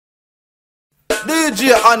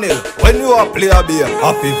DJ Anil, when you are play a beer,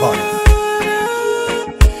 happy vibes.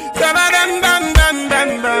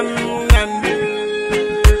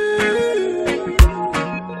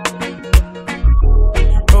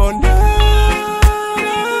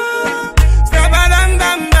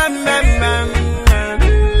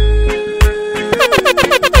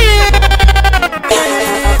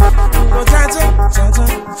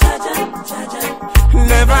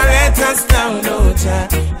 Never let us down, no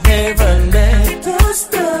child. Never let us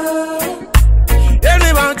down.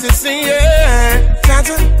 Everyone to sing, yeah.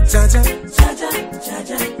 Cha-cha, cha-cha, cha-cha,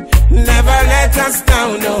 cha-cha. Never let us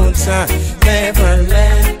down, no child. Never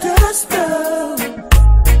let us down.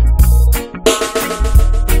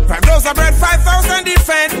 5 loaves of bread, 5,000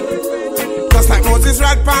 defend. Just like Moses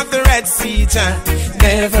right past the Red Sea, child.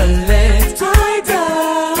 Never let I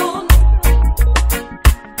down.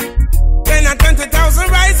 10,000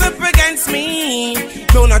 rise up against me.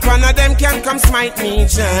 No, not one of them can come smite me,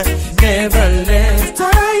 Jah. Never let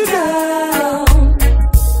I down.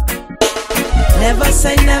 Never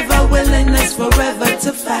say never, willingness forever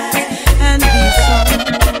to fight and be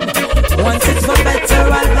strong. Once it's for better,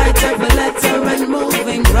 I'll write every letter and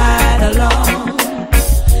moving right along.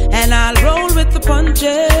 And I'll roll with the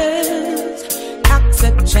punches,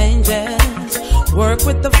 accept changes, work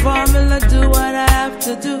with the formula, do what I have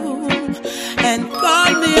to do. And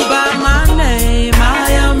call me by my name,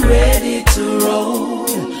 I am ready to roll.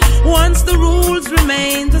 Once the rules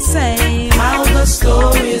remain the same, how the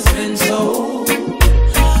story's been told.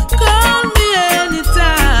 Call me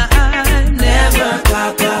anytime, never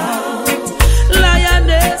clock out.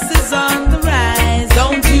 Lioness is on the rise,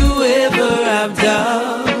 don't you ever have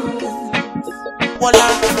doubt. Well,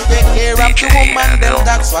 I take care of the woman, then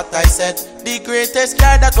that's what I said. The greatest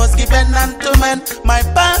care that was given unto men. My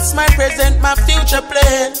past, my present, my future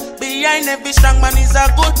plan. Behind every strong man is a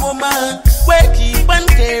good woman. We keep and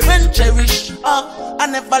care and cherish. Oh, I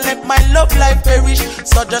never let my love life perish.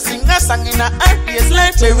 So just sing a song in a happiest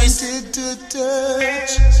life cherish.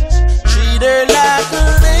 Treat her like a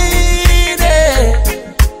lady.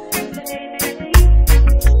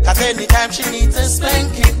 Cause anytime she needs a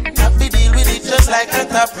spanking, have to deal with it just like a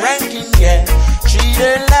top ranking, yeah. Treat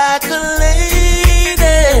her like a lady.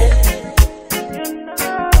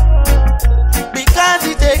 Because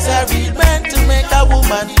it takes a real man to make a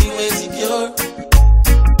woman feel insecure.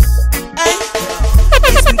 Hey.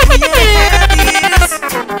 It's been 3 years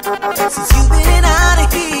since you've been out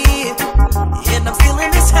of here, and I'm still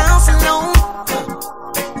in this house alone.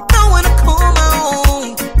 No one to call my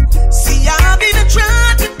own. See, I've been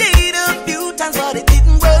trying to date a few times, but it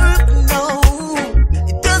didn't work, no.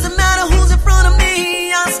 It doesn't matter who's in front of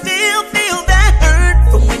me, I still feel that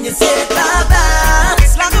hurt from when you said bye-bye.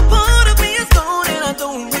 It's like a part of me is gone, and I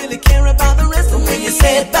don't really care about the rest from when you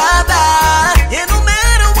said bye-bye. Yeah, no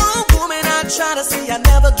matter what woman I try to see, I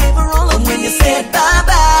never give her all of me. When you said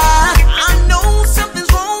bye-bye, I know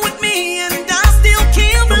something's wrong with me, and I still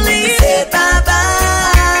can't believe. When you said bye-bye,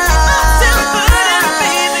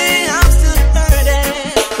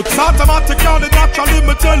 automatic, now the naturally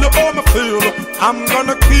me tell you how me feel. I'm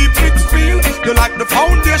gonna keep it real. You like the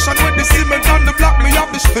foundation with the cement and the block, me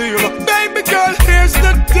have this feel. Baby girl, here's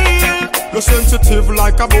the deal. You're sensitive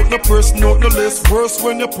like about the press, not the list. Worse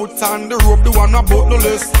when you put on the rope, the one about the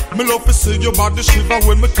list. Me love to see your body shiver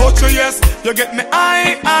when me touch you, yes. You get me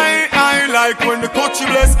I like when you touch you,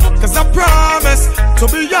 bless. Cause I promise to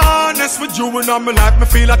be honest with you, and I'm like me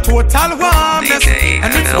feel a total warmness.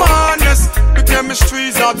 And it's oneness. The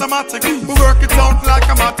chemistry's automatic. We work it out like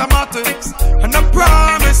a mathematics. And I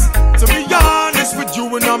promise to be honest with you,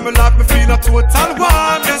 and I'm like me feel a total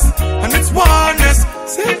warmness. And it's oneness.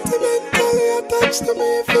 Sentimentally attached to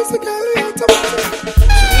me, physically automatic.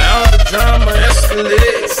 So now the drama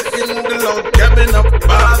escalates in the log cabin up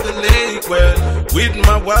by the lake. Well, with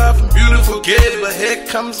my wife and beautiful kids, but here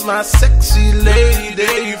comes my sexy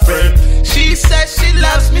lady friend. She says she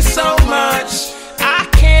loves me so much, I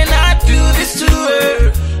cannot do this to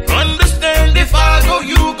her. Understand if I go,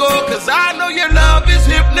 you go, cause I know your love is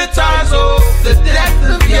hypnotized. Oh, the depth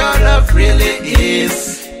of your love really is